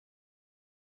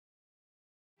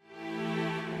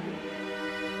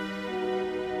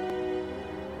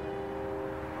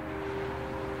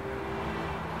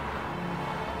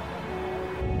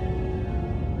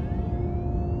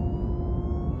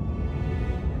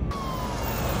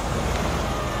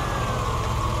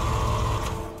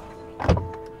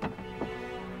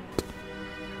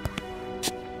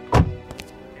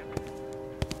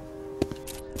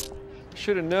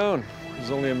Should have known. It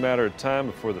was only a matter of time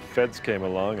before the feds came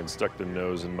along and stuck their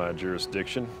nose in my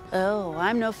jurisdiction. Oh,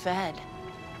 I'm no fed.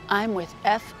 I'm with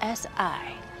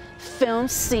FSI, Film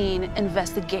Scene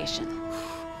Investigation.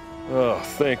 Oh,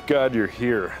 thank God you're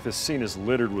here. This scene is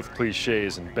littered with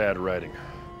cliches and bad writing.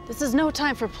 This is no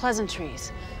time for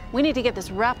pleasantries. We need to get this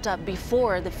wrapped up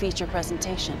before the feature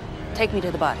presentation. Take me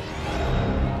to the body.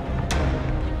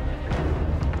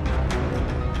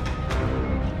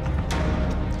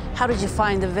 How did you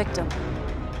find the victim?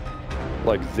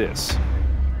 Like this.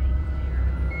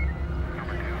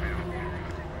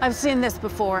 I've seen this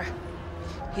before.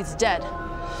 He's dead.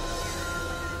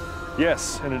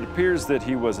 Yes, and it appears that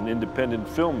he was an independent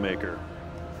filmmaker.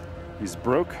 He's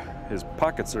broke, his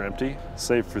pockets are empty,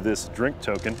 save for this drink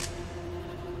token.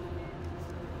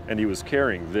 And he was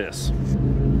carrying this.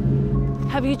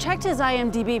 Have you checked his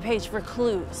IMDb page for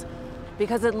clues?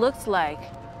 Because it looks like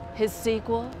his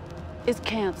sequel is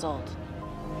canceled.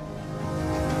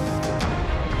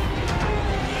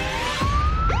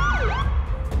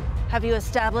 Have you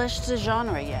established a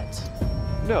genre yet?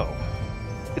 No,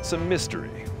 it's a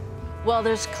mystery. Well,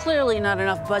 there's clearly not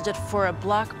enough budget for a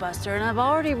blockbuster, and I've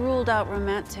already ruled out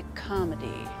romantic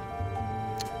comedy.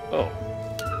 Oh.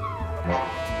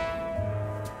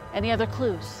 Any other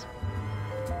clues?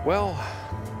 Well,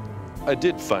 I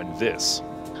did find this.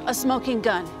 A smoking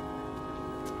gun.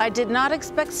 I did not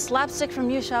expect slapstick from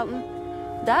you, Shelton.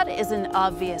 That is an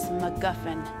obvious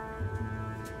MacGuffin.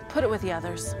 Put it with the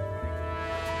others.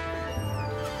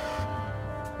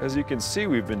 As you can see,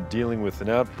 we've been dealing with an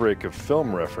outbreak of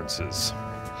film references.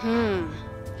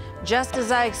 Just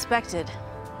as I expected.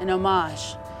 An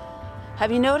homage.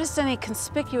 Have you noticed any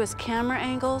conspicuous camera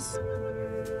angles?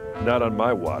 Not on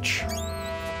my watch.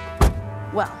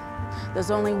 Well, there's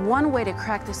only one way to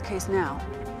crack this case now.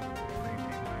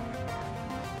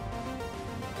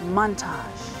 Montage.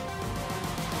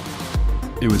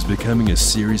 It was becoming a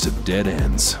series of dead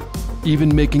ends.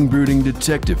 Even making brooding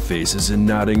detective faces and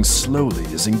nodding slowly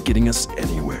isn't getting us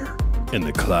anywhere. And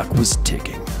the clock was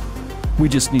ticking. We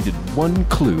just needed one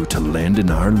clue to land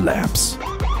in our laps.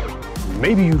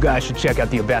 Maybe you guys should check out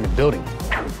the abandoned building.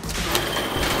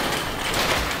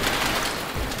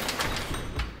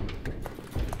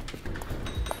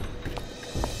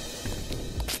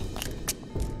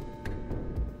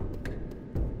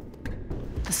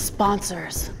 The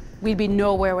sponsors. We'd be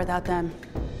nowhere without them.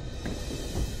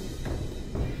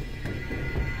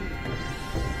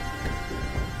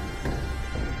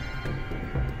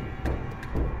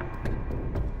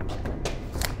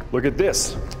 Look at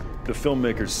this. The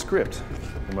filmmaker's script.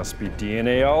 There must be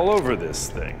DNA all over this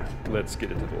thing. Let's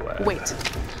get it to the lab. Wait,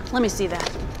 let me see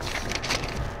that.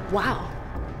 Wow.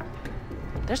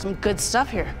 There's some good stuff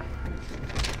here.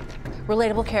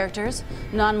 Relatable characters,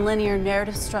 non-linear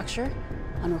narrative structure,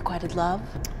 unrequited love.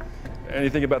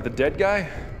 Anything about the dead guy?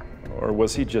 Or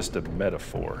was he just a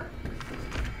metaphor?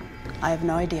 I have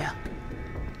no idea.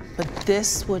 But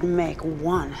this would make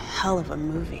one hell of a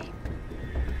movie.